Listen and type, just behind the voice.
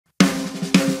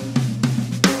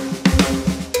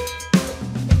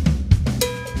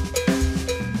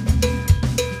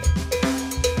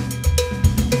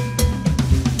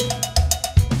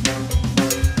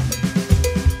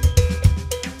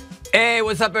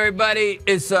what's up, everybody?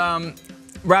 It's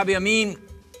Robby Ameen.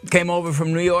 Came over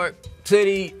from New York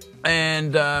City,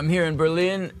 and I'm here in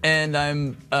Berlin, and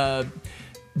I'm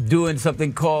doing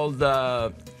something called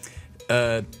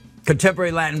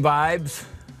Contemporary Latin Vibes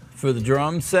for the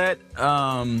drum set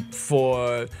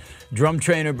for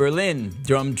Drumtrainer Berlin,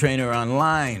 Drumtrainer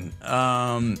Online.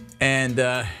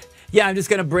 Yeah, I'm just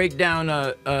going to break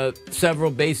down several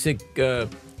basic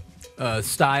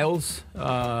styles.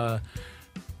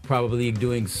 Probably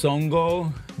doing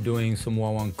songo, doing some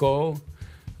guaguanco,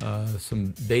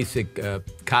 some basic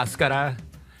cascara,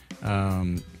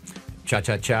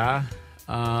 cha-cha-cha,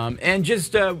 and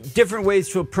just different ways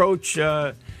to approach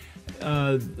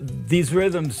these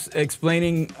rhythms,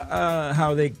 explaining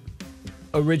how they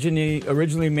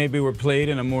originally maybe were played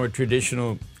in a more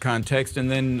traditional context,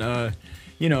 and then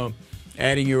you know,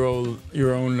 adding your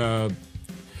own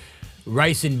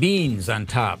rice and beans on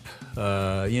top.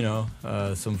 You know,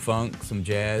 some funk, some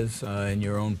jazz, and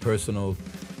your own personal,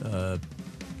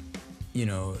 you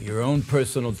know, your own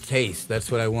personal taste.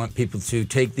 That's what I want people to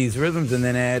take these rhythms and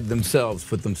then add themselves,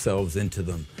 put themselves into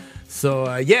them.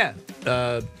 So yeah,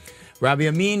 Robby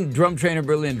Ameen, Drumtrainer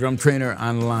Berlin, Drumtrainer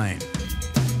Online.